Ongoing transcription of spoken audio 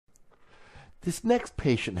This next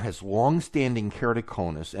patient has long-standing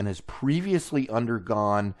keratoconus and has previously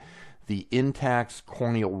undergone the Intacs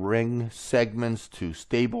corneal ring segments to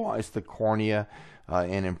stabilize the cornea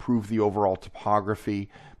and improve the overall topography,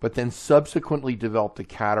 but then subsequently developed a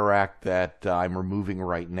cataract that I'm removing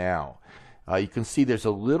right now. You can see there's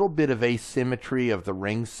a little bit of asymmetry of the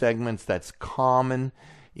ring segments. That's common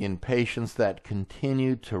in patients that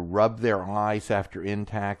continue to rub their eyes after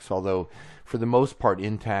Intacs, although for the most part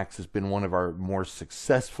Intacs has been one of our more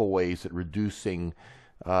successful ways at reducing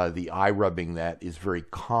the eye rubbing that is very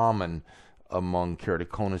common among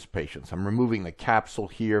keratoconus patients. I'm removing the capsule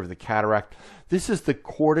here of the cataract. This is the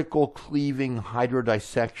cortical cleaving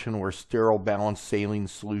hydrodissection where sterile balanced saline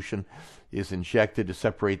solution is injected to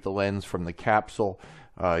separate the lens from the capsule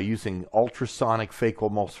using ultrasonic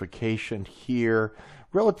phacoemulsification here.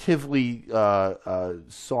 Relatively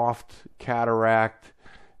soft cataract.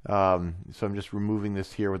 So I'm just removing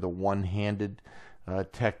this here with a one-handed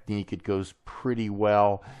technique. It goes pretty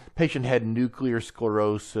well. Patient had nuclear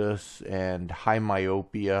sclerosis and high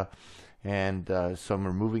myopia, and so I'm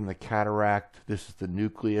removing the cataract. This is the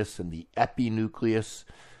nucleus and the epinucleus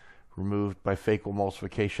removed by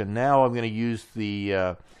phacoemulsification. Now I'm going to use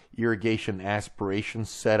the irrigation aspiration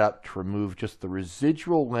setup to remove just the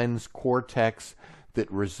residual lens cortex that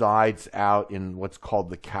resides out in what's called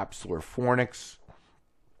the capsular fornix.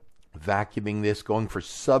 Vacuuming this, going for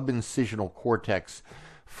subincisional cortex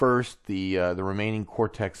first. The remaining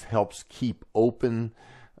cortex helps keep open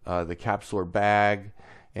the capsular bag,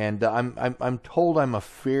 and I'm told I'm a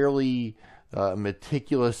fairly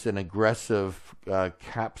meticulous and aggressive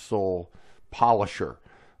capsule polisher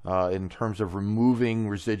in terms of removing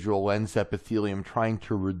residual lens epithelium, trying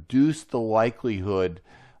to reduce the likelihood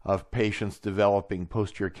of patients developing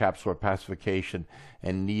posterior capsular opacification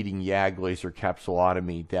and needing YAG laser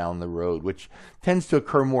capsulotomy down the road, which tends to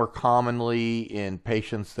occur more commonly in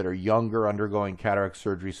patients that are younger undergoing cataract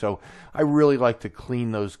surgery. So I really like to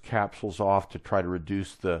clean those capsules off to try to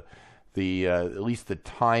reduce at least the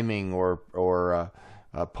timing or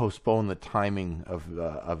postpone the timing of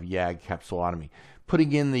YAG capsulotomy.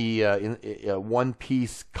 Putting in the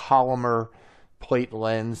one-piece Collamer plate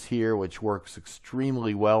lens here, which works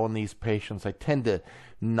extremely well in these patients. I tend to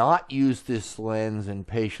not use this lens in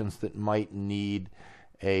patients that might need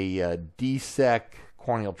a DSEC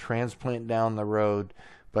corneal transplant down the road,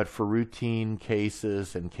 but for routine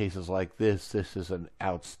cases and cases like this is an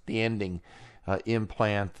outstanding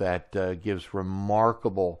implant that gives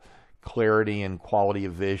remarkable clarity and quality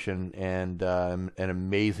of vision and an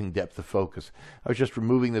amazing depth of focus. I was just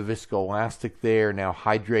removing the viscoelastic there, now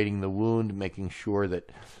hydrating the wound, making sure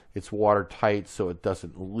that it's watertight so it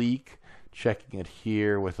doesn't leak, checking it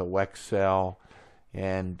here with a Wexel,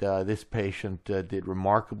 and this patient did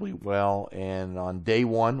remarkably well, and on day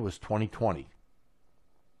one was 20/20.